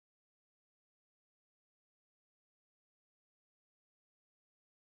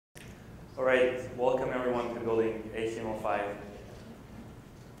All right, welcome everyone to building HTML5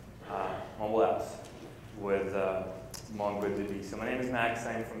 mobile apps with MongoDB. So my name is Max,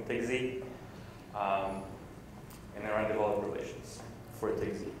 I'm from TIGZ, and I run developer relations for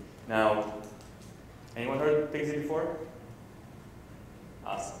TIGZ. Now, anyone heard of TIGZ before?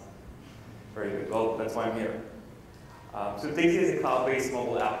 Awesome. Very good. Well, that's why I'm here. So TIGZ is a cloud-based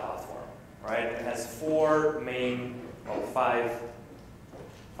mobile app platform, right? It has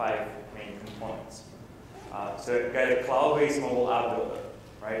five main components. So you've got a cloud-based mobile app builder,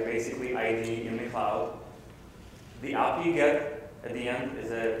 right? Basically ID in the cloud. The app you get at the end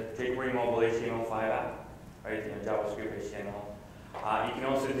is a jQuery mobile HTML5 app, right? JavaScript, HTML. You can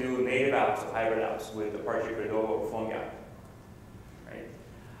also do native apps or hybrid apps with Apache or PhoneGap, right?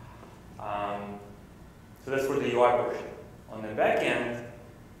 So that's for the UI portion. On the back end,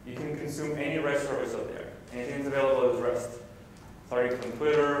 you can consume any REST service out there. Anything that's available is REST. Starting from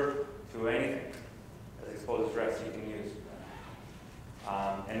Twitter to anything that's exposed as REST you can use.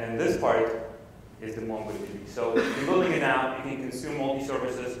 And then this part is the MongoDB. So if you're building an app, you can consume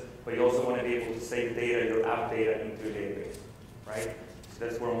multi-services, but you also want to be able to save data, your app data, into a database, right? So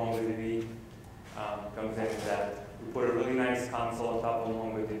that's where MongoDB comes in. That we put a really nice console on top of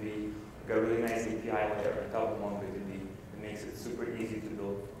MongoDB. We've got a really nice API layer on top of MongoDB. It makes it super easy to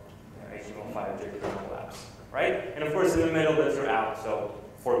build HTML5 jQuery mobile apps, right? And of course, in the middle, that's your app. So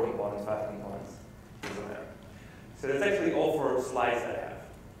 4 components, 5 components, doesn't matter. So that's actually all 4 slides that I have.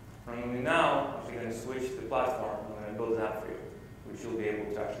 From now, I'm actually going to switch to the platform. I'm going to build an app for you, which you'll be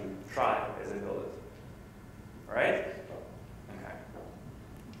able to actually try as I build it. All right? Okay.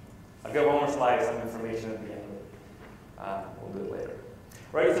 I've got one more slide, some information at the end. We'll do it later.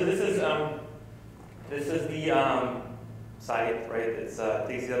 Right. So this is the site, right? It's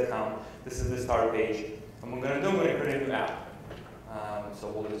tgz.com. This is the start page. And what I'm going to do, I'm going to create a new app. So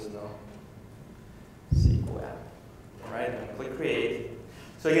we'll just know SQL app. All right. I'm going to click create.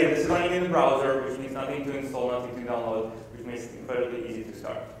 So again, this is running in the browser, which means nothing to install, nothing to download, which makes it incredibly easy to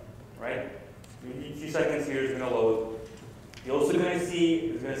start. Right. A few seconds here is going to load. You're also going to see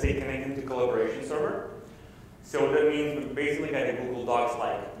it's going to say connecting to collaboration server. So what that means, we basically got a Google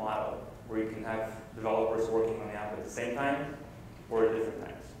Docs-like model where you can have developers working on the app at the same time or at different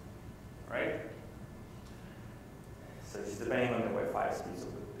times, right? So just depending on the Wi-Fi speed, so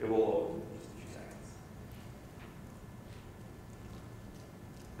it will load in just a few seconds.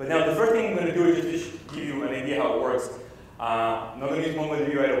 But now the first thing I'm going to do is just give you an idea how it works. I'm not going to use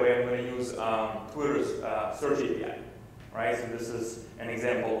MongoDB right away. I'm going to use Twitter's search API, right? So this is an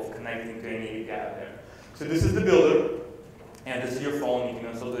example of connecting to any API out there. So this is the builder, and this is your phone. You can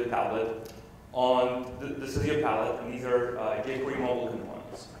also do a tablet. This is your palette, and these are jQuery mobile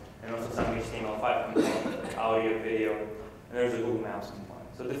components, and also some HTML5 components, like audio, video, and there's a Google Maps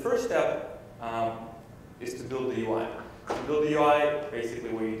component. So the first step is to build the UI. To build the UI, basically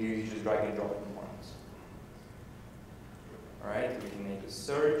what you do is you just drag and drop components. All right, we can make a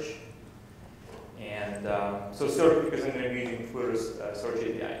search, and so search, because I'm going to be using Twitter's search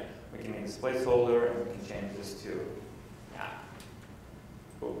API. We can make this placeholder, and we can change this to app.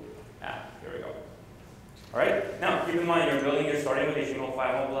 Boom, app. Here we go. All right. Now, keep in mind, you're starting with HTML5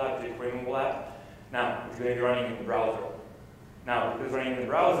 mobile app, jQuery mobile app. Now, it's going to be running in the browser. Now, because it's running in the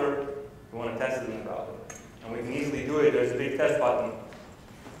browser, we want to test it in the browser, and we can easily do it. There's a big test button,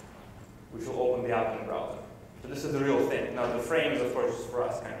 which will open the app in the browser. So this is the real thing. Now, the frame is, of course, just for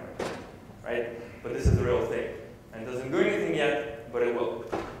us, kind of, right? But this is the real thing, and it doesn't do anything yet, but it will.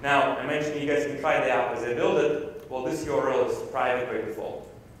 Now, I mentioned you guys can try the app as I build it. Well, this URL is private by default.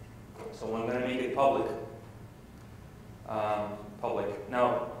 So I'm going to make it public.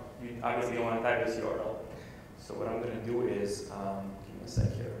 Now, you obviously don't want to type this URL. So what I'm going to do is, give me a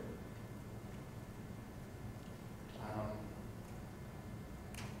sec here.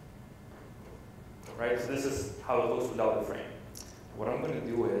 Right, so this is how it looks without the frame. What I'm going to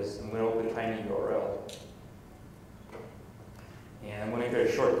do is, I'm going to open tiny URL. And I'm going to create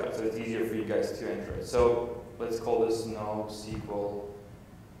a shortcut so it's easier for you guys to enter it. So let's call this NoSQL.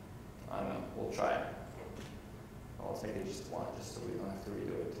 I don't know, we'll try it. I'll take it just one, just so we don't have to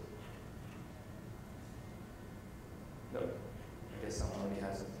redo it. Nope. I guess someone already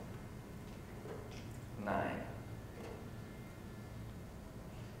has it. 9.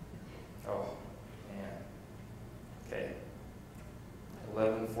 Oh, man. Okay.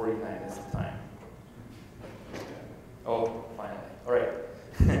 11:49 is the time. Oh, finally. All right.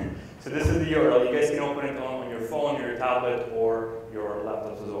 So this is the URL. You guys can open it on your phone, your tablet, or your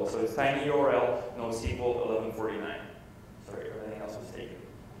laptops as well. So it's tiny URL, NoSQL 11:49. Sorry, everything else was taken.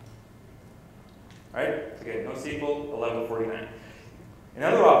 All right. Again, NoSQL 11:49.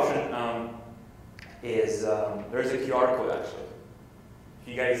 Another option is there's a QR code actually. If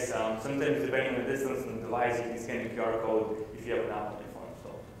you guys, sometimes depending on the distance on the device, you can scan the QR code if you have an app on your phone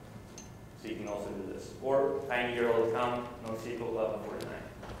installed. So you can also do this. Or tinyurl.com, NoSQL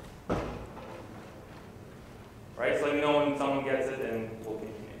 1149. Right, so let me know when someone gets it and we'll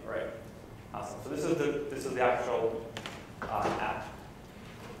continue. All right, awesome. So this is the actual app.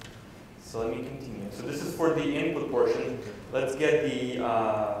 So let me continue. So this is for the input portion. Let's get the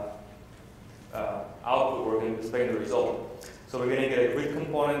output. We're going to display the result. So we're going to get a grid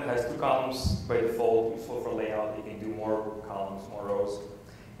component. It has 2 columns by default, useful for layout. You can do more columns, more rows.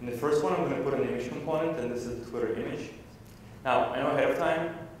 In the first one, I'm going to put an image component, and this is the Twitter image. Now, I know ahead of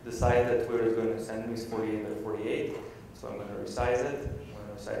time, the size that Twitter is going to send me is 48 by 48. So I'm going to resize it. I'm going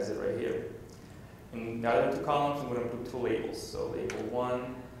to resize it right here. In the other 2 columns, I'm going to put 2 labels. So label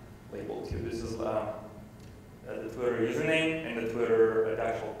 1, label 2. This is the Twitter username and the Twitter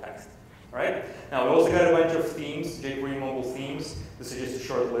actual text. Right? Now, we also got a bunch of themes, jQuery mobile themes. This is just a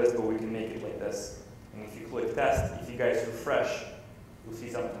short list, but we can make it like this. And if you click test, if you guys refresh, you'll see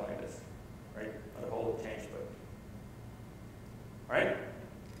something like this. Right? Not a whole lot changed, but. All right?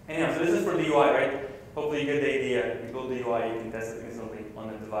 Anyhow, so this is for the UI, right? Hopefully you get the idea. You build the UI, you can test it instantly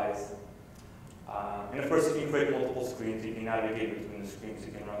on the device. And of course, you can create multiple screens. You can navigate between the screens.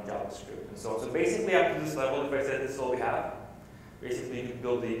 You can run JavaScript and so on. So basically, up to this level, if I said this is all we have, basically you can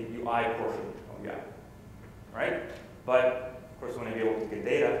build the UI portion of the app, right? But of course, we want to be able to get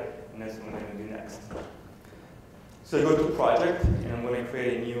data, and that's what I'm going to do next. So I go to project, and I'm going to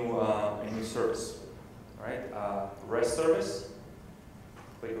create a new service, right? REST service.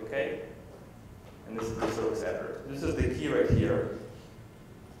 Click OK, and this is the service editor. This is the key right here.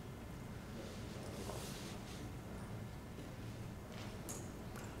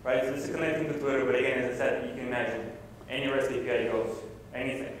 Right, so this is connecting to Twitter, but again, as I said, you can imagine any REST API goes,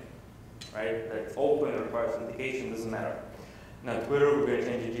 anything, right? That's open or requires authentication, doesn't matter. Now Twitter, we're going to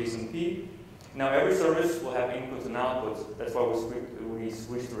change to JSONP. Now every service will have inputs and outputs. That's why we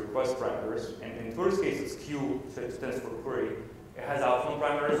switch to request parameters. And in Twitter's case, it's Q, so it stands for query. It has outbound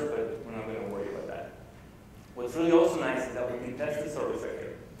parameters, but we're not going to worry about that. What's really also nice is that we can test the service right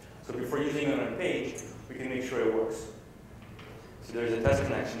here. So before using it on a page, we can make sure it works. So there's a test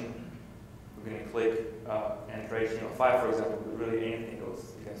connection. We're going to click enter HTML5, for example, but really anything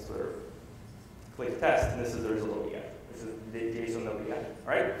goes against Twitter. Click test, and this is the result we get. This is the JSON that we get,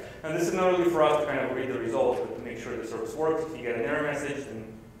 all right? And this is not only for us to kind of read the results, but to make sure the service works. If you get an error message, then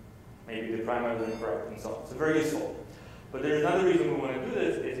maybe the parameter is incorrect, and so on. So very useful. But there's another reason we want to do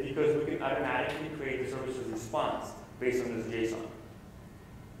this is because we can automatically create the service's response based on this JSON.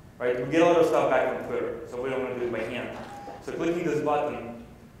 Right? We get a lot of stuff back from Twitter, so we don't want to do it by hand. So clicking this button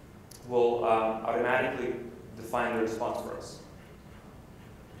will automatically define the response for us.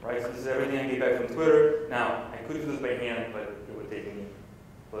 Right? So this is everything I get back from Twitter. Now, I could do this by hand, but it would take me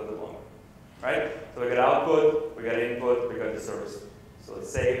a little bit longer. Right? So we got output, we got input, we got the service. So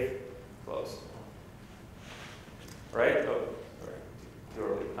let's save, close. Right? Oh, sorry, too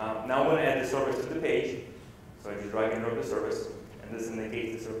early. Now I want to add the service to the page. So I just drag and drop the service, and this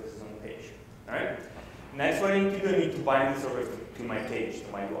indicates the service is on the page. All right? Next, what I need to do, I need to bind the service to my page,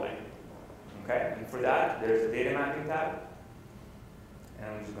 to my UI. Okay? And for that, there's a data mapping tab, and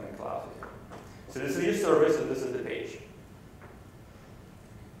I'm just going to close it. So this is your service, and this is the page.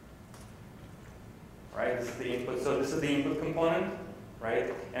 Right? This is the input. So this is the input component,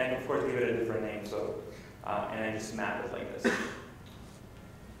 right? And of course, give it a different name. So. And I just map it like this.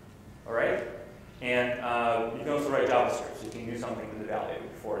 All right? And you can also write JavaScript, so you can do something with the value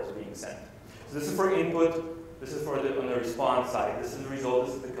before it's being sent. So this is for input. This is for on the response side. This is the result.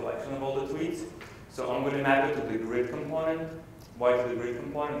 This is the collection of all the tweets. So I'm going to map it to the grid component. Why to the grid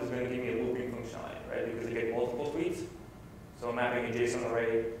component? It's going to give me a looping functionality, right? Because I get multiple tweets. So I'm mapping a JSON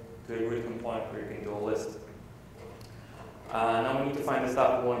array to a grid component where you can do a list. Now we need to find the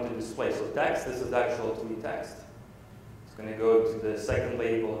stuff we want to display. So text, this is the actual tweet text. It's going to go to the second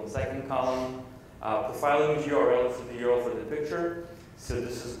label in the second column. Profile image URL, this is the URL for the picture. So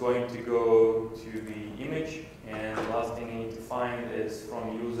this is going to go to the image. And the last thing you need to find is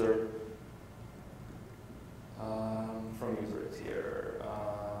from user. From user it's here.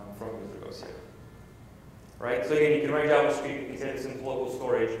 From user goes here. Right? So again, you can write JavaScript, you can set this into local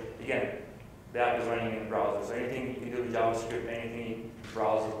storage. Again, the app is running in the browser. So anything you can do with JavaScript, anything the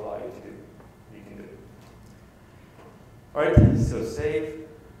browser will allow you to do, you can do. All right, so save,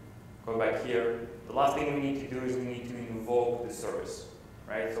 go back here. The last thing we need to do is we need to invoke the service,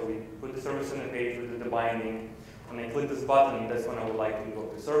 right? So we put the service on the page with the binding. When I click this button, that's when I would like to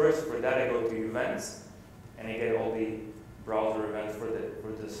invoke the service. For that, I go to events, and I get all the browser event for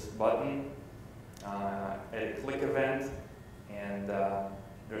this button, add a click event, and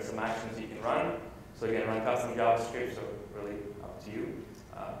there's some actions you can run. So again, run custom JavaScript, so really up to you.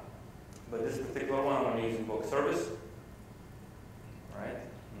 But this particular one, I'm going to use invoke service, right,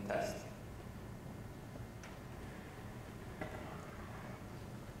 and test.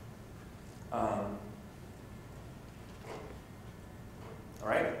 All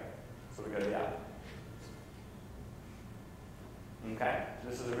right, so we got the app. Okay,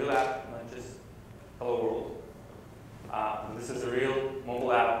 this is a real app, not just hello world. This is a real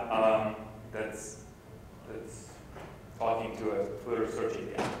mobile app that's talking to a Twitter search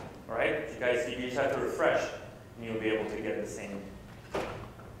API. All right, you just have to refresh, and you'll be able to get the same. All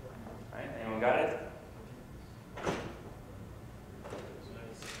right, anyone got it?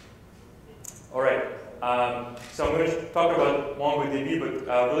 All right, so I'm going to talk about MongoDB, but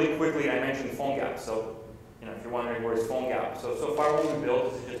really quickly, I mentioned PhoneGap. So, if you're wondering where's PhoneGap, so far what we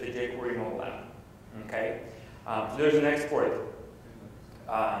built is just a jQuery mobile app. Okay, there's an export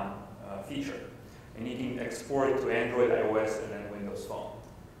feature, and you can export to Android, iOS, and then Windows Phone.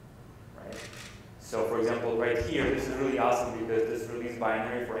 Right. So, for example, right here, this is really awesome because this is release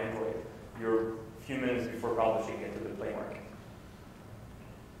binary for Android. You're a few minutes before publishing it to the Play Market.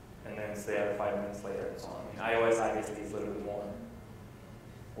 And then it's there 5 minutes later and so on. I mean, iOS obviously is a little bit more,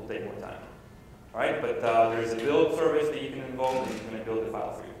 will take more time. All right, but there's a build service that you can invoke, and it's going to build the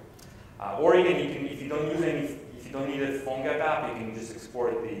file for you. Or even if you don't need a PhoneGap app, you can just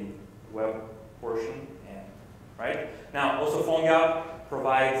export the web portion. And right now, also PhoneGap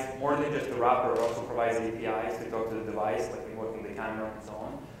provides more than just the wrapper. It also provides APIs to talk to the device, like invoking the camera and so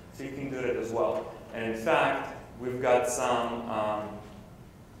on. So you can do that as well. And in fact, we've got some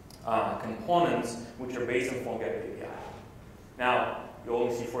components which are based on PhoneGap API. Now, you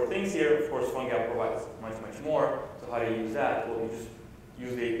only see 4 things here. Of course, PhoneGap provides much, much more. So how do you use that? Well, you just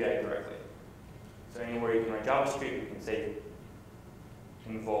use the API directly. So anywhere you can write JavaScript, you can say,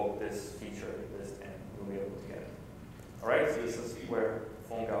 invoke this feature, this, and you'll be able to get it. All right, so this is where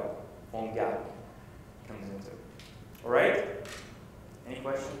PhoneGap comes into. All right, any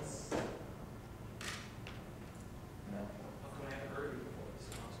questions? No. How come I haven't heard of you before? This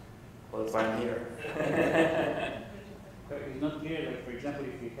is awesome. Well, that's why I'm here. It's not clear, like for example,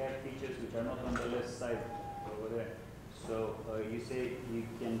 if you have features which are not on the left side over there, so you say you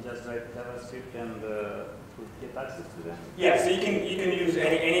can just write JavaScript and get access to them? Yeah, so you can use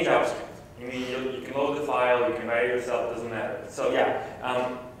any JavaScript. I mean, you can load the file, you can write it yourself, doesn't matter. So yeah,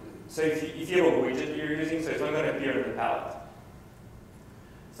 so if you have a widget you're using, so it's not going to appear in the palette.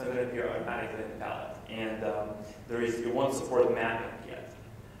 It's not going to appear automatically in the palette, and it won't support mapping yet.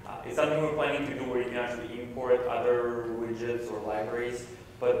 It's something we're planning to do where you can actually import other widgets or libraries,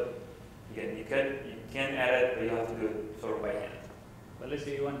 but again, you can add it, but you have to do it sort of by hand. But let's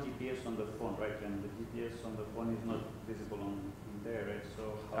say you want GPS on the phone, right? And the GPS on the phone is not visible on there, right?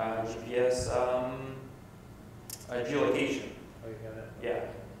 So GPS geolocation. Oh, you have that?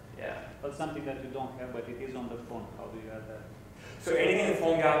 Yeah. But something that you don't have, but it is on the phone. How do you add that? So anything that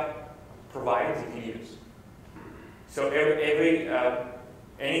PhoneGap provides, you can use. So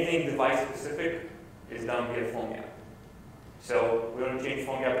anything device-specific is done via PhoneGap. So we don't change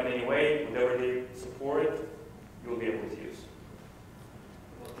PhoneGap in any way. Whatever they support, you'll be able to use.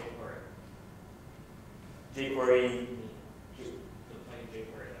 Well, jQuery. just the plain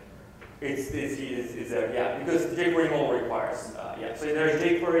jQuery. It's yeah, because jQuery mobile requires yeah. So there's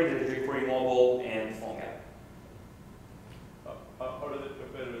jQuery mobile, and PhoneGap. How does it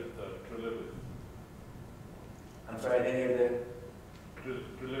compare with Trilibus? I'm sorry, I didn't hear that.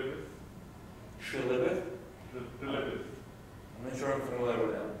 Trilibus? Trilibus? Trilibus. I'm not sure I'm familiar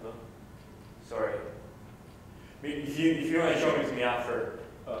with them. No? Sorry. If you want to show it to me after.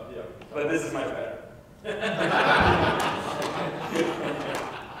 Yeah. But this is much better.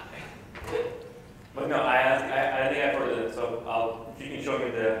 But no, I think I've heard of it, so if you can show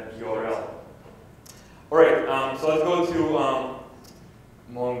me the URL. All right, so let's go to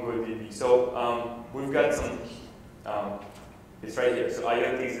MongoDB. So we've got some, it's right here, so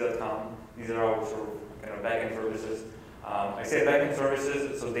attendees.com. These are our sort of kind of backend services. I say backend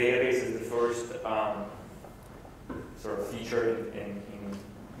services, so database is the first sort of feature in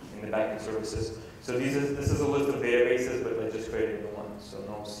the backend services. So this is a list of databases, but I just created a new one. So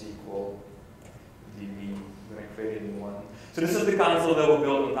NoSQL DB, I'm going to create a new one. So this is the console that we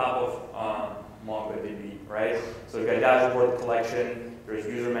built on top of MongoDB, right? So we've got dashboard collection, there's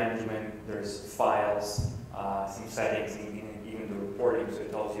user management, there's files, some settings, even the reporting, so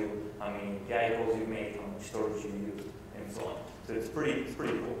it tells you how many API calls you've made, how much storage you used, and so on. So So it's pretty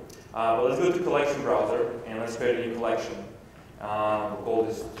cool. But let's go to collection browser and let's create a new collection. We'll call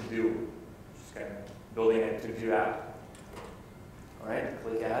this to do. Just kind of building a to do app. All right,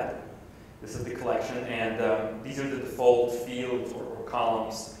 click add. This is the collection, and these are the default fields or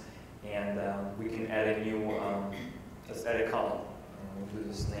columns. And we can add a new, let's add a column. And we'll do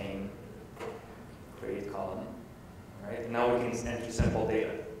this name, create column. All right, and now we can enter sample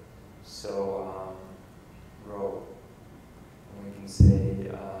data. So row, and we can say,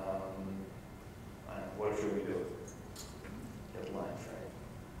 what should we do? Get lines,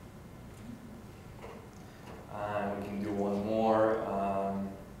 right? We can do one more.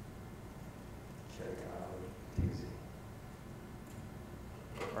 Check out easy.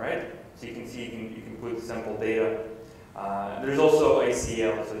 All right, so you can see you can put sample data. There's also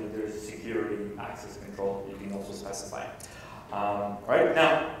ACL, so there's security access control you can also specify. Right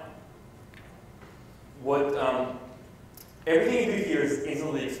now, what everything you do here is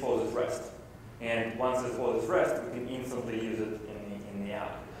instantly exposed as REST, and once it's exposed as REST, we can instantly use it in the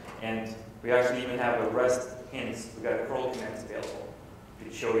app. And we actually even have a REST hints. We got curl commands available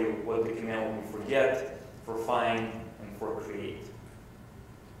to show you what the command will be for get, for find, and for create.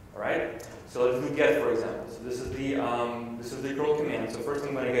 All right. So let's do get, for example. So this is the curl command. So first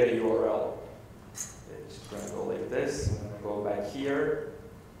I'm going to get a URL. It's going to go like this. I'm going to go back here.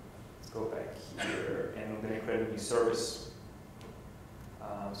 Let's go back here, and I'm going to create a new service.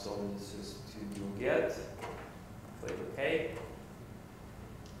 So this is to do get. Click OK.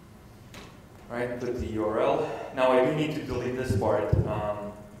 All right, put the URL. Now I do need to delete this part.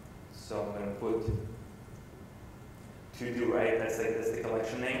 So I'm going to put to do, right? That's the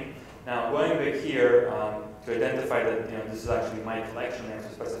collection name. Now going back here to identify that this is actually my collection name, to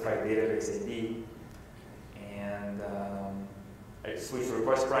specify database ID, and I switch to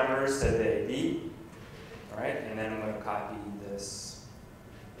request parameters, set the ID, all right, and then I'm going to copy this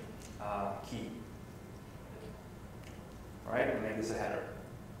key, all right, and make this a header.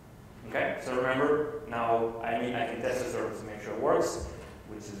 Okay, so remember now I can test the service to make sure it works,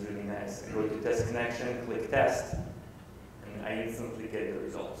 which is really nice. I go to test connection, click test. I instantly get the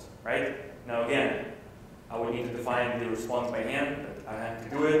results, right? Now again, I would need to define the response by hand, but I don't have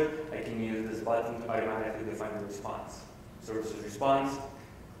to do it. I can use this button to automatically define the response. Service response,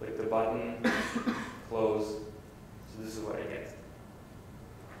 click the button, close. So this is what I get,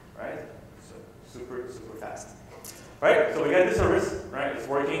 right? So super fast. Right, so we got the service, right? It's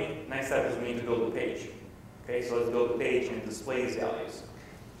working. Next step is we need to build a page. Okay, so let's build a page and display these values.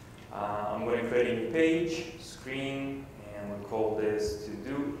 I'm going to create a new page, screen, and we'll call this to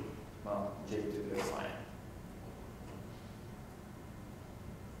do. Well, J2 is fine.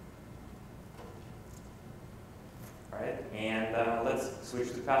 Right, and let's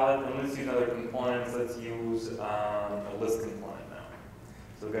switch to palette, and let's use other components. Let's use a list component now.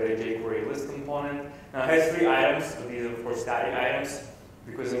 So we've got a jQuery list component. Now it has 3 items, so these are of course static items.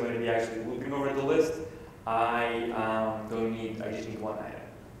 Because I'm going to be actually looping over the list, I just need 1 item.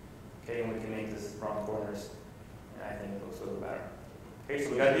 Okay, and we can make this round corners, and I think it looks a little better. Okay,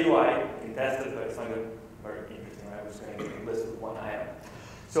 so we got the UI, we can test it, but it's not very interesting, right? We're just going to make a list with 1 item.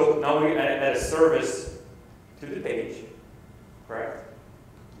 So now we add a service to the page, correct?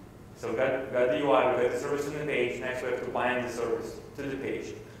 So we got the UI, we got the service in the page. Next, we have to bind the service to the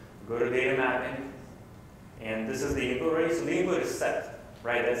page. We go to data mapping, and this is the input already. So the input is set,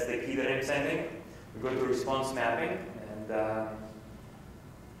 right? That's the key that I'm sending. We go to response mapping, and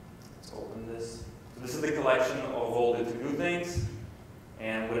let's open this. So this is the collection of all the to-do things,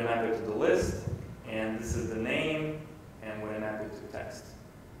 and we're going to map it to the list. And this is the name, and we're going to map it to text.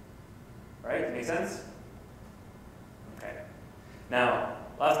 Right? Make sense? Okay. Now,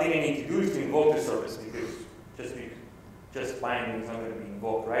 last thing I need to do is to invoke the service, because just binding is not going to be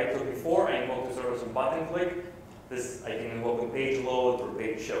invoked, right? So before I invoke the service on button click, this I can invoke a page load or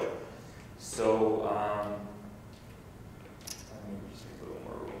page show. So let me just make a little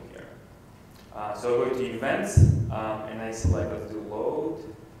more room here. So I go to events, and I select let's do load.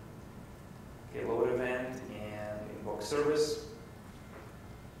 Okay, load event and invoke service.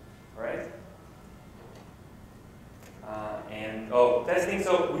 All right. Testing.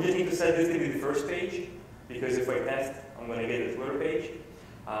 So we just need to set this to be the first page, because if I test, I'm going to get a Twitter page.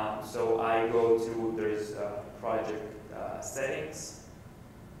 So I go to, there's project settings,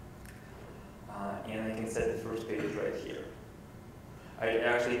 and I can set the first page right here.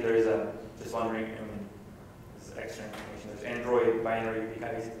 There's just wondering, this is extra information. There's Android binary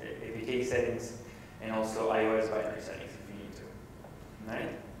APK settings, and also iOS binary settings if you need to. All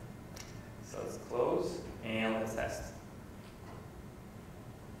right? So let's close, and let's test.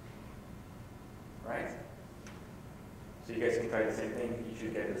 Right? So you guys can try the same thing. You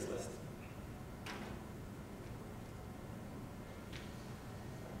should get this list.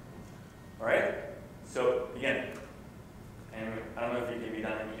 All right. So again, and I don't know if it can be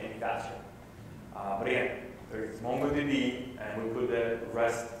done any faster. But again, there's MongoDB, and we put the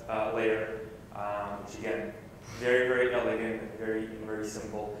REST layer, which again, very, very elegant, and very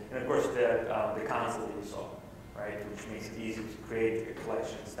simple. And of course, the console that you saw, right, which makes it easy to create a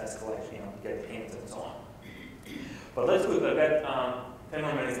collection, test collection, get hints and so on. But let's do it. I've got 10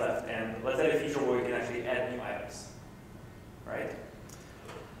 more minutes left, and let's add a feature where we can actually add new items, right?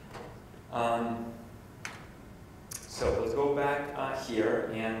 So let's go back here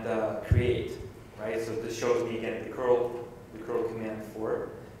and create, right? So this shows me again the curl command for it.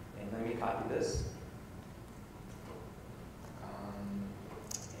 And let me copy this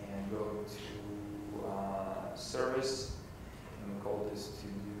and go to service, and we'll call this to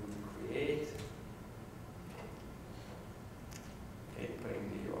do create. Okay, putting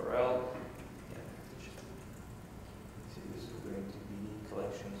the URL. So this is going to be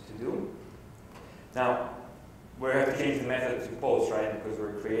collections to do. Now, we have to change the method to post, right? Because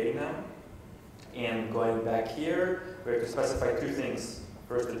we're creating them. And going back here, we have to specify two things.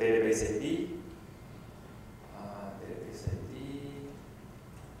 First, the database ID. Database ID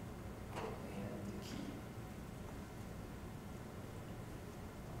and the key.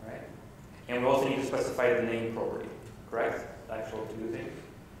 All right. And we also need to specify the name property, correct? The actual to-do thing,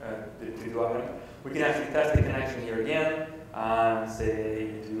 to-do item. We can actually test the connection here again.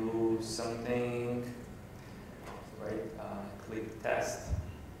 Say do something. Right, click test,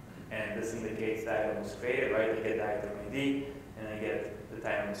 and this indicates the item was created, right? I get the item ID, and I get the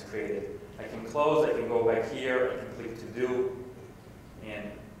time was created. I can close, I can go back here, I can click to do,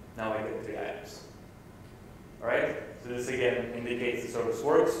 and now I get 3 items. All right, so this again indicates the service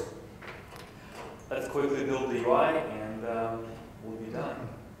works. Let's quickly build the UI, and we'll be done.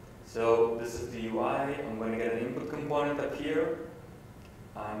 So this is the UI. I'm going to get an input component up here.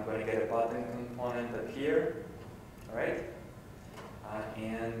 I'm going to get a button component up here. All right,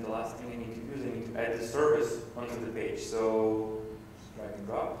 and the last thing I need to do is I need to add the service onto the page. So drag and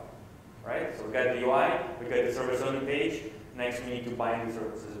drop. Right, so we got the UI, we got the service on the page. Next, we need to bind the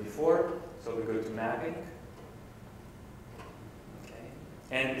services before. So we go to mapping. Okay,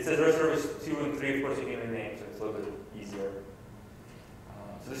 and it says REST service 2 and 3. Of course, you can rename, so it's a little bit easier.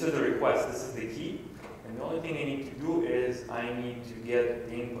 So this is the request. This is the key, and the only thing I need to do is I need to get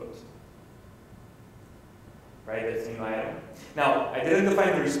the input. Right, that's the new item. Now, I didn't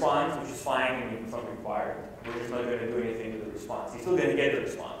define the response, which is fine, I mean, it's not required. We're just not going to do anything with the response. You're still going to get the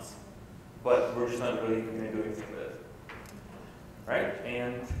response, but we're just not really going to do anything with it. Right,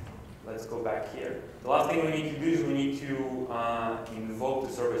 and let's go back here. The last thing we need to do is we need to invoke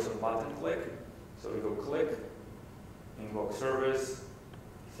the service on button click. So we go click, invoke service,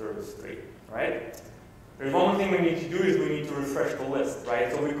 service 3, right? There's one more thing we need to do is we need to refresh the list,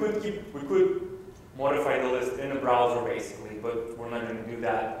 right? So we could modify the list in the browser basically, but we're not going to do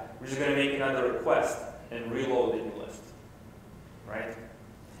that. We're just going to make another request and reload the new list, right?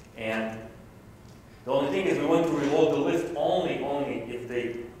 And the only thing is we want to reload the list only if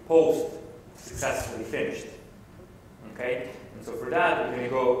the post successfully finished, okay? And so for that, we're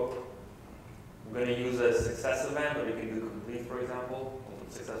going to use a success event, or you can do complete, for example.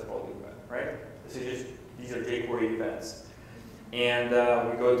 Success probably event, right? These are jQuery events. And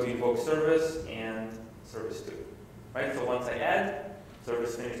we go to invoke service and service 2, right? So once I add,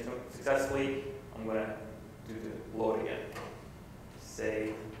 service finished successfully, I'm going to do the load again.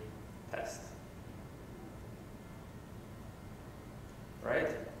 Save, test.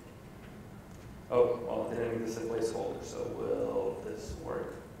 Right? Oh, well, I didn't make this a placeholder, so will this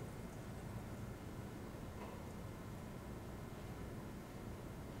work?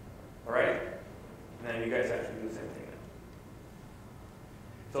 All right? And then you guys actually do the same thing.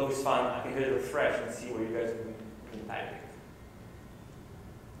 It's always fun. I can hit refresh and see what you guys have been typing.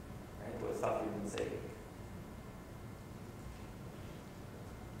 Right? What stuff you've been saving.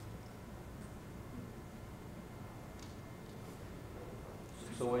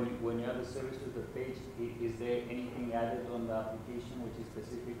 So when you add the service to the page, is there anything added on the application which is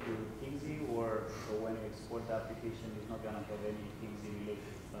specific to Kingsy, or when you export the application, it's not going to have any Kingsy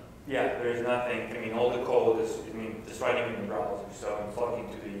related stuff? Yeah, there is nothing. I mean, all the code is, just writing in the browser, so I'm plugging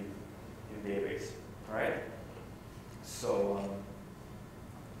to the database, all right? So,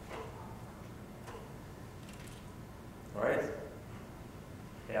 all right?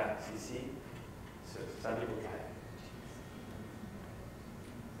 Yeah, CC. So some people try it.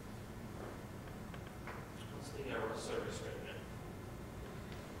 What's the REST service right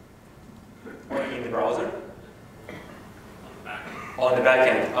now? Working in the browser. On the back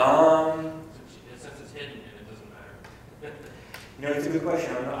end. Since it's hidden and it doesn't matter. You know, it's a good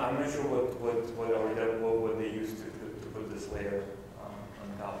question. I'm not sure what they used to put this layer on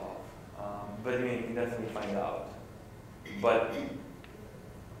top of. But I mean, you can definitely find out. But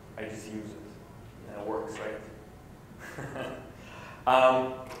I just use it, and it works, right?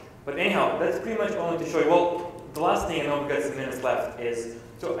 But anyhow, that's pretty much all I wanted to show you. Well, the last thing, I know we've got some minutes left, is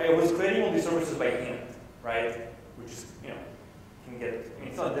so I was creating all these services by hand, right? Which is, you know, can get. I mean,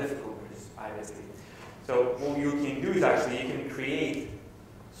 it's not difficult, but it's obviously. So what you can do is actually you can create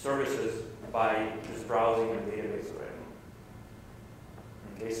services by just browsing your database already.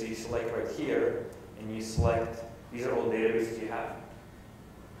 Okay, so you select right here, and you select, these are all databases you have.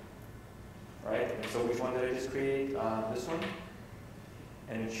 Right, and so which one did I just create? This one.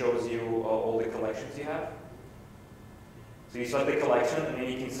 And it shows you all the collections you have. So you select the collection, and then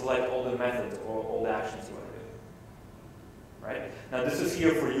you can select all the methods or all the actions you want to do. Right? Now this is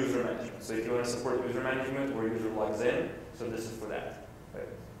here for user management. So if you want to support user management or user logs in, so this is for that. Right?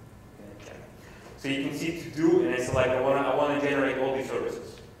 Okay. So you can see to do, and I select I want to generate all these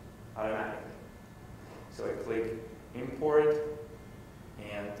services automatically. So I click import,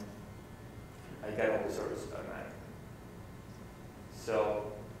 and I got all the services automatically.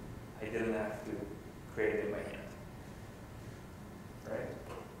 So I didn't have to create it in my hand. Right?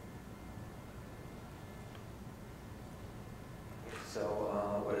 So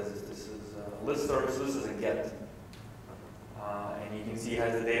what is this? This is a list service. This is a get. And you can see it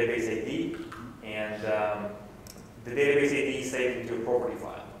has the database ID. And the database ID is saved into a property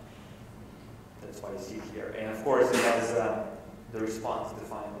file. That's why you see it here. And of course, it has the response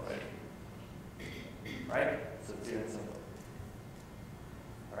defined already. Right? So it's even simple.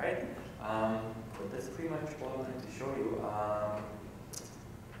 All right? But that's pretty much what I wanted to show you.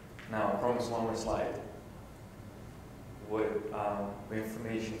 Now, I promise one more slide with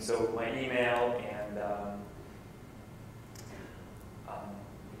information. So my email and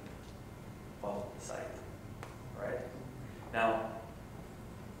well, the site. All right? Now,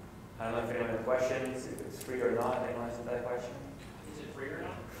 I don't know if anyone has questions, if it's free or not. Anyone answer that question? Is it free or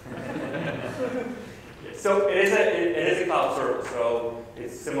not? So it is a cloud service, so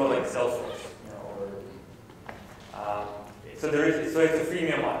it's similar like Salesforce, you know, or so it's a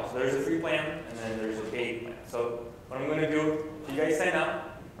freemium model. So there's a free plan and then there's a paid plan. So what I'm going to do, if you guys sign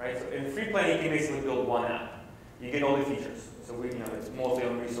up, right? So in the free plan, you can basically build one app. You get all the features. So it's mostly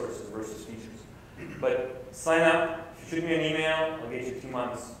on resources versus features. But sign up. If you shoot me an email, I'll get you 2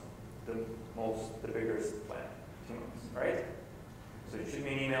 months. The biggest plan, 2 months, right? So you shoot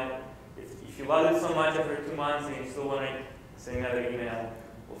me an email. If you love it so much after 2 months and you still want to send another email,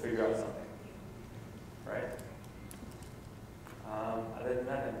 we'll figure out something, right? Other than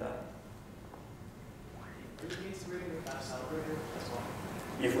that, I'm done. Are you integrating with App Celebrator as well?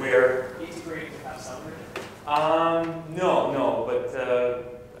 If we're Integrating with App Celebrator? no, but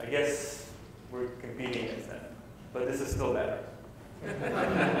I guess we're competing against them. But this is still better.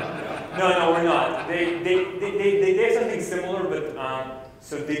 No, we're not. They have something similar, but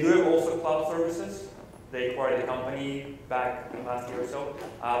so they do have also cloud services. They acquired the company back last year or so,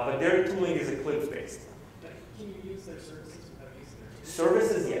 but their tooling is Eclipse based. Can you use their services without using their tools?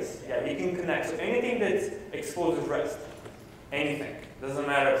 Services, yes. Yeah, you can connect. So anything that exposes REST, anything. Doesn't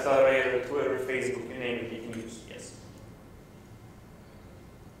matter, Accelerator, Twitter, Facebook, you name it, you can use, yes.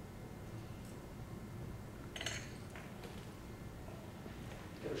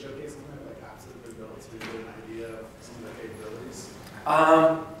 Can you showcase some kind of like apps that have been built so we get an idea of some of the capabilities?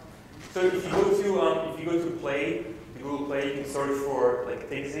 So if you go to Play, the Google Play, you can search for like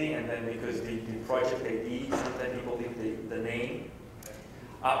Tixi, and then because the project ID, sometimes people leave the name.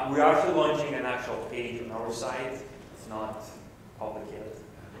 We're actually launching an actual page on our site. It's not public yet.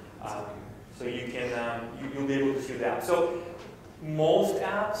 So you can you'll be able to see the app. So most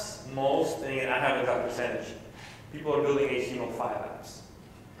apps, and I haven't got percentage. People are building HTML5 apps.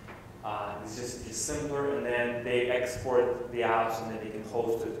 It's just simpler, and then they export the apps, and then they can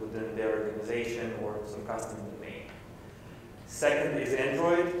host it within their organization or some custom domain. Second is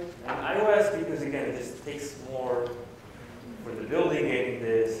Android and iOS, because again, it just takes more for the building, getting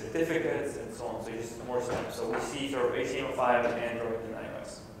the certificates, and so on. So just more steps. So we see sort of HTML5 and Android and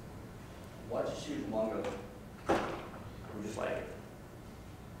iOS. Why'd you choose Mongo? We just like it.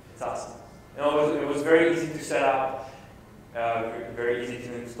 It's awesome. You know, it was very easy to set up. Very easy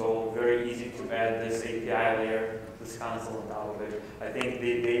to install, very easy to add this API layer, this console on top of it. I think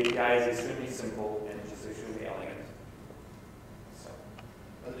the API is extremely simple and just extremely elegant. So.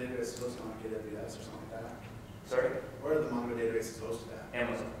 Are the databases hosted on AWS or something like that? Sorry? Where are the Mongo databases hosted at?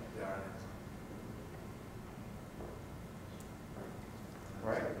 Amazon. They are on Amazon.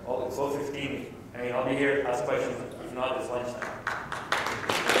 12:15. I mean, I'll be here, ask questions. If not, it's lunchtime.